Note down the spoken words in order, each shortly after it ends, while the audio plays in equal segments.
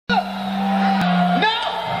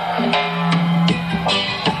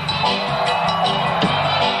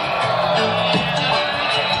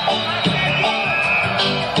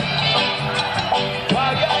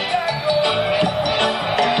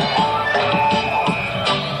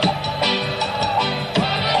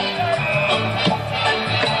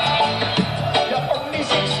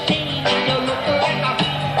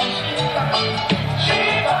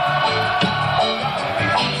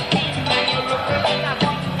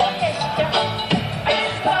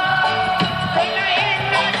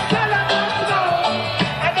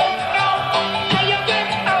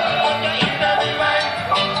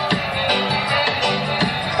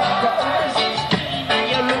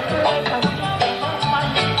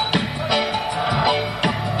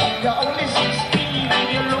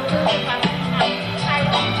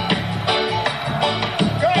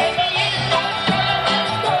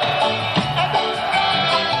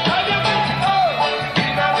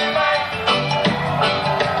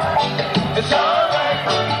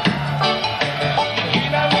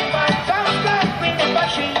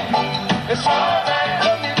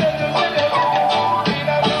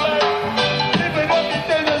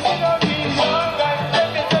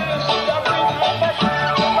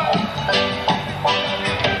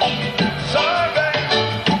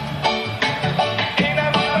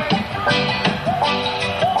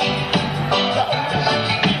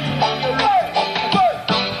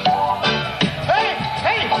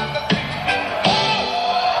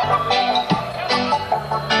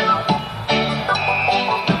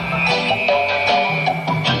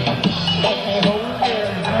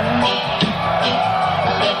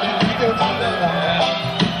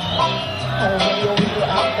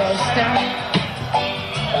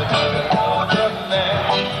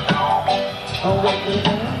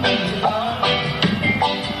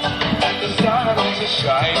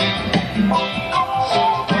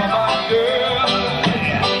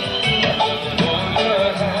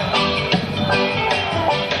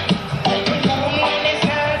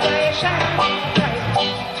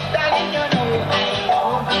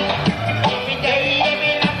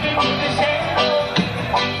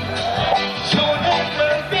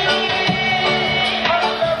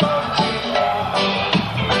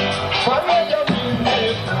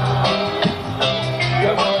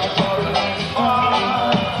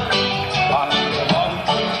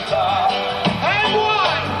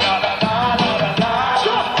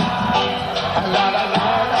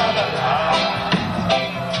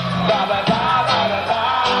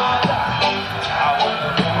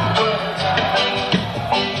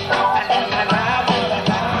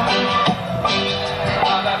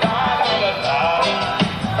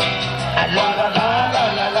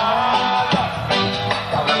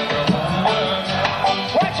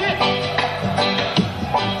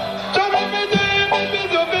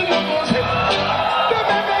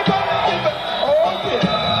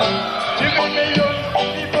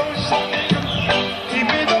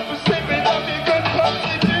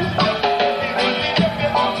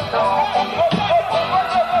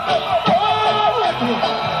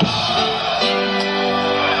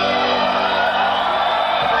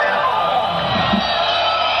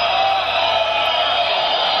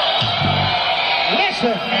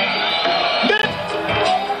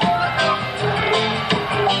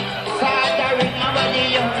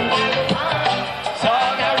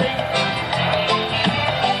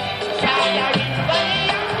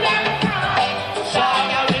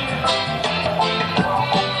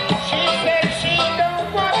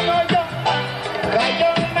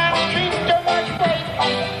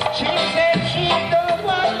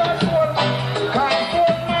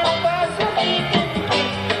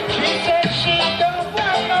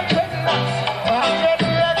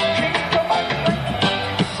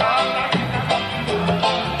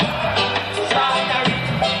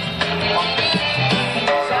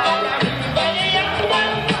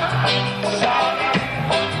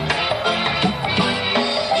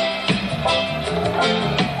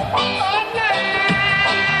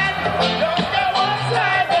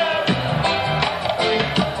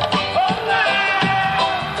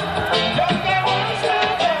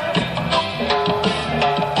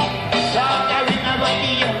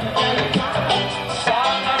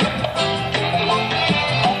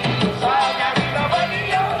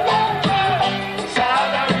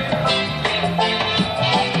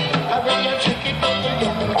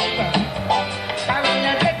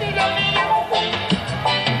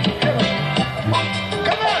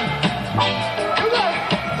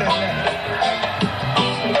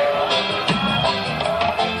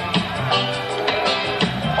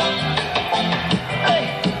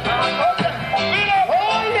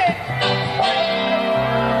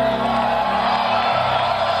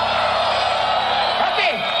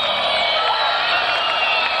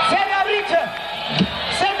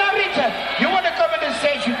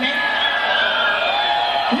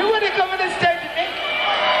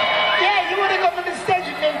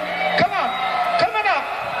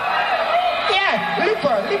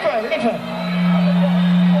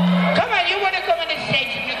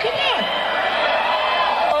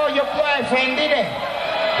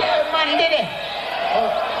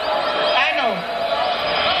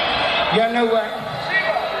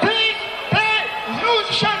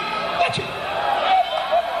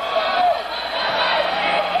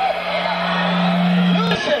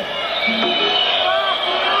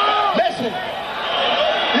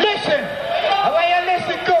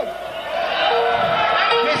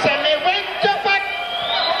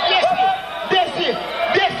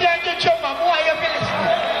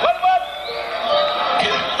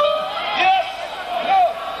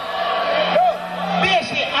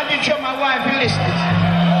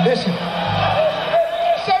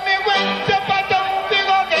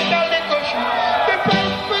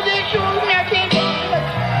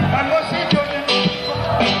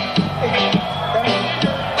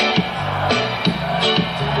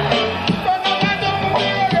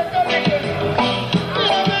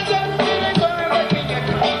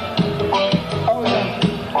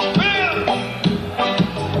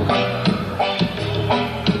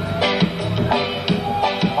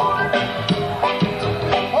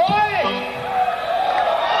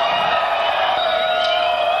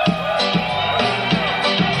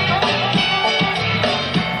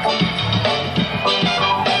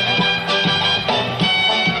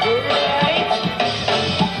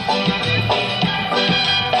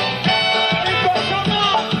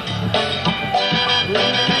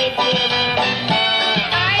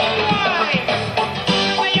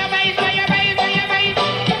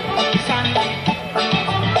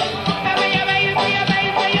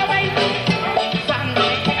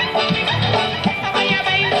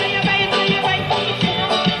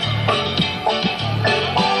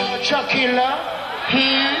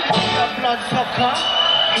bloodsucker.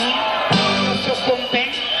 No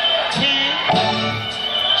succumbent.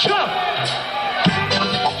 Sure.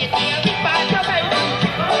 You tell me about your baby.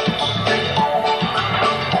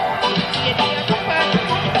 You tell me about your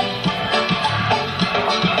baby.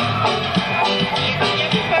 You tell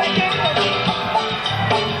me about your baby.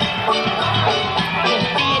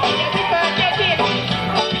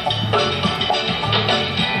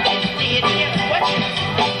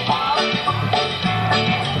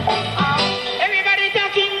 Everybody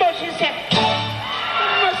talking about yourself.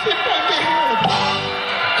 Must be funny.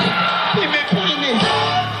 Give me funny.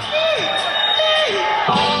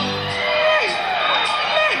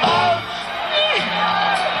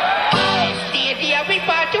 Stay there, we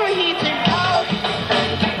part to heat him.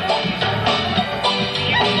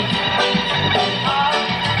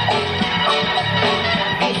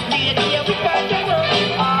 Stay there, we part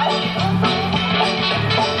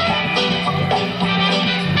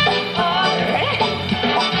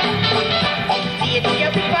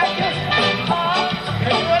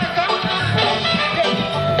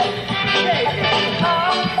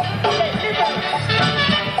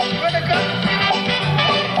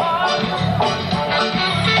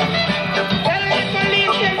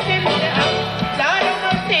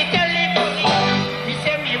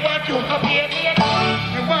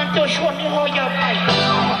to show me how you fight.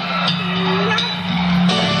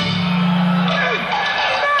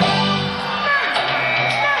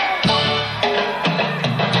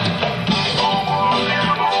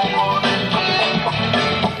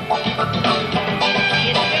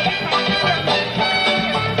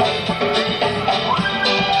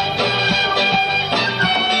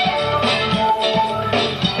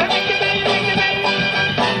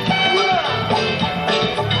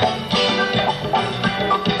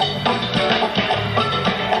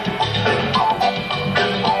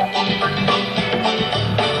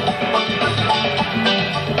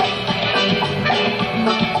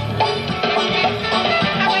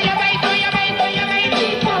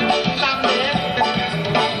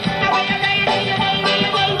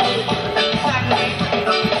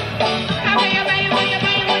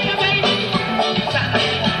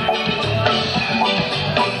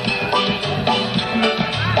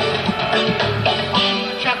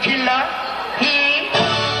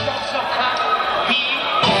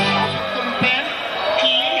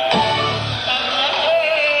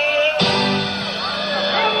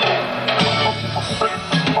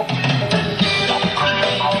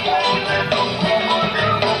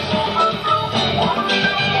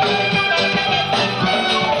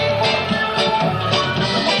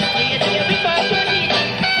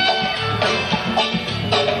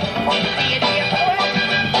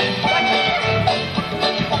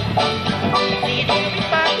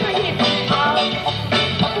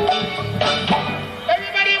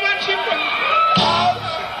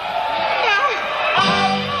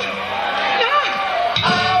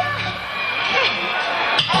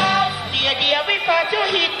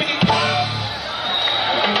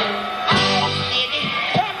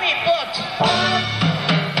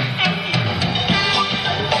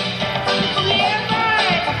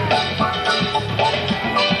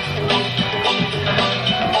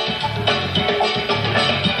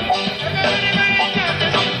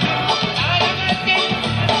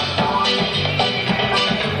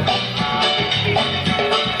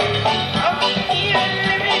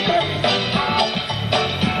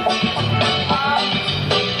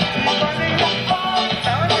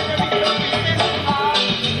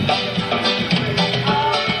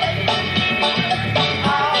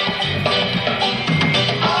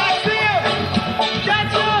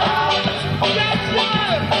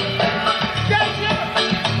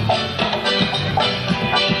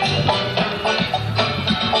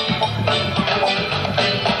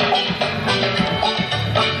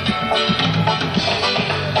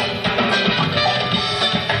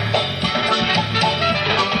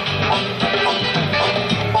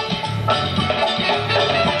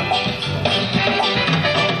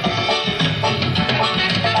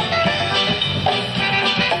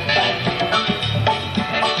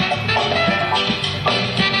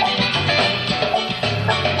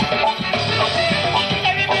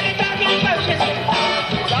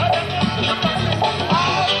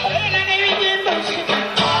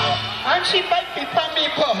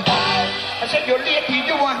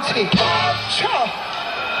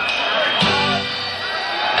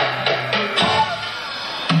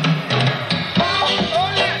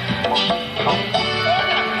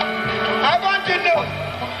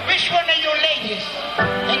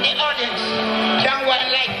 Can we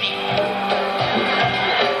like me?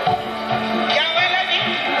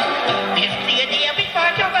 If you're the every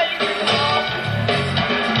part of it.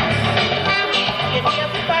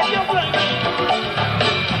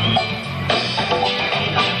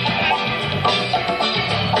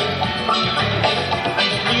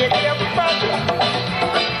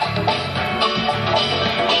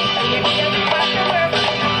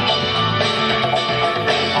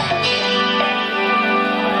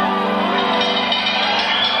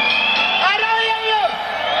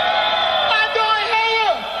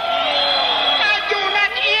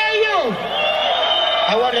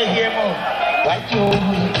 I want to hear more. Like you.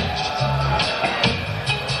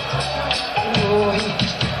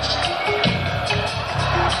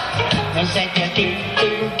 I said you did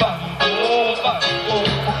bumbo, bumbo.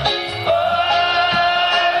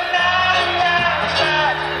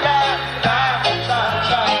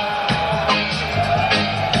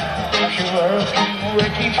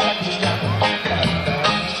 Working for the young.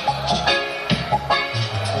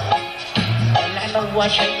 And I know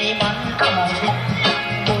what your name on come on.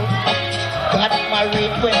 Got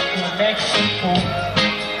married went to Mexico.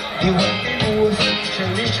 They went to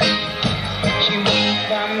Rica. She went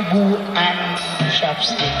bamboo and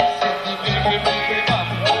chopsticks.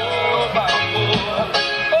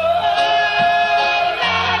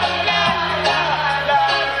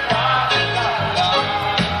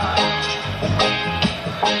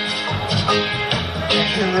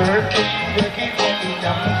 Working for the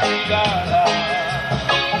young girl.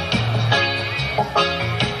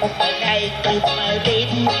 And I gave my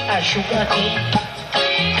lady a sugar cane.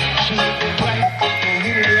 She would like to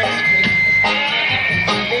relax me.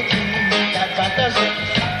 The tea that butters it.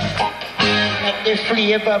 Not the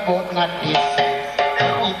flavor, but not this.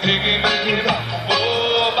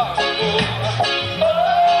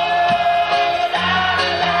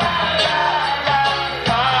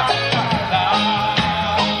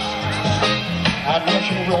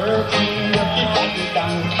 Working for the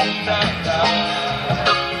donkey.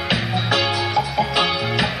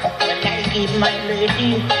 When I give my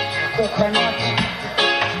lady a coconut,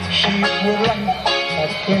 she will run a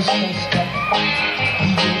Christmas cup.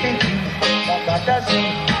 But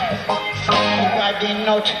doesn't got the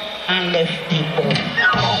nut and left the bone.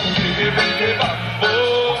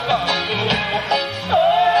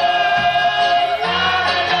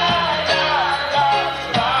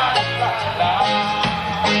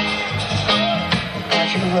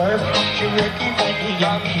 She working for the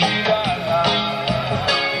Yankee.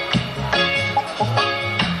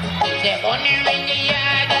 The only ring the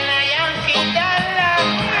yard and a Yankee dollar.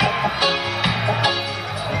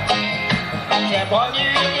 The only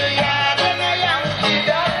ring the yard and a Yankee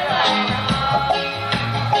dollar.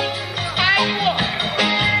 I walk.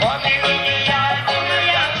 Only ring the yard and a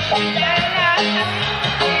Yankee dollar.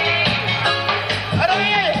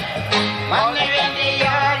 Only ring the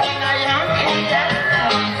yard and a Yankee dollar.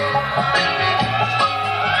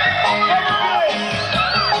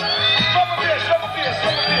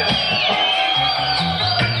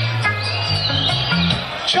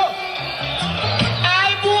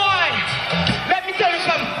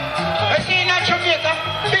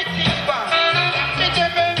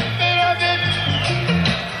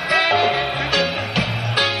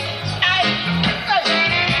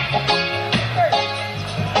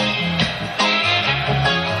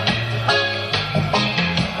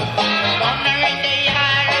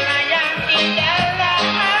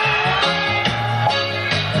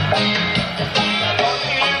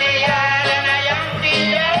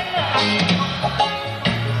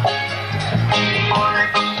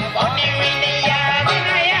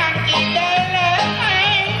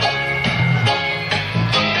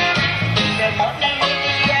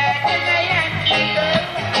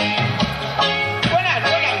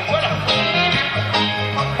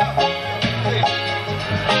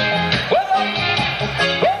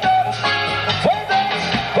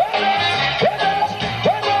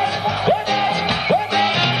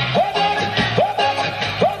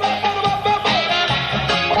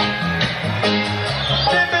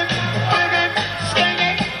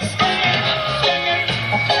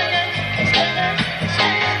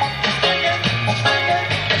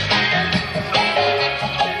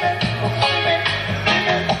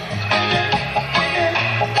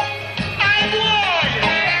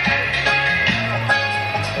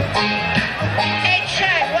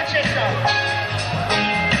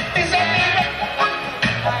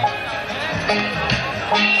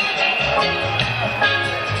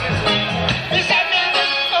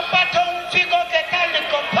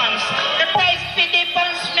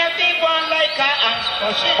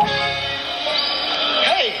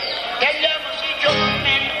 Hey, tell them see John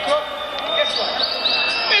and cook. Guess what?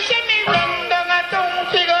 Me say me run down a town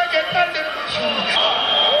figure get a little shoe.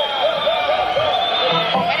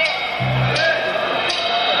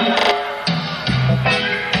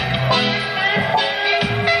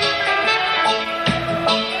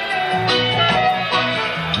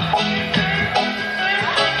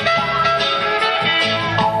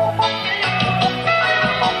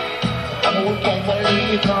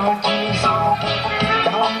 Can't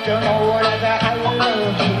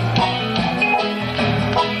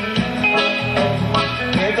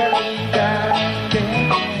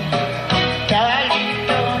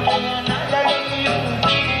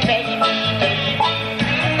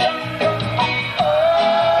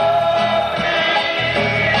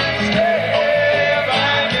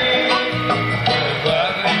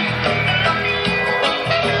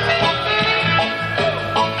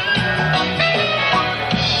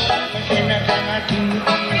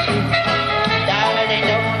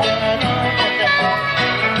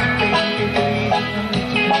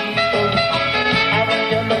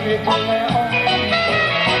Thank you.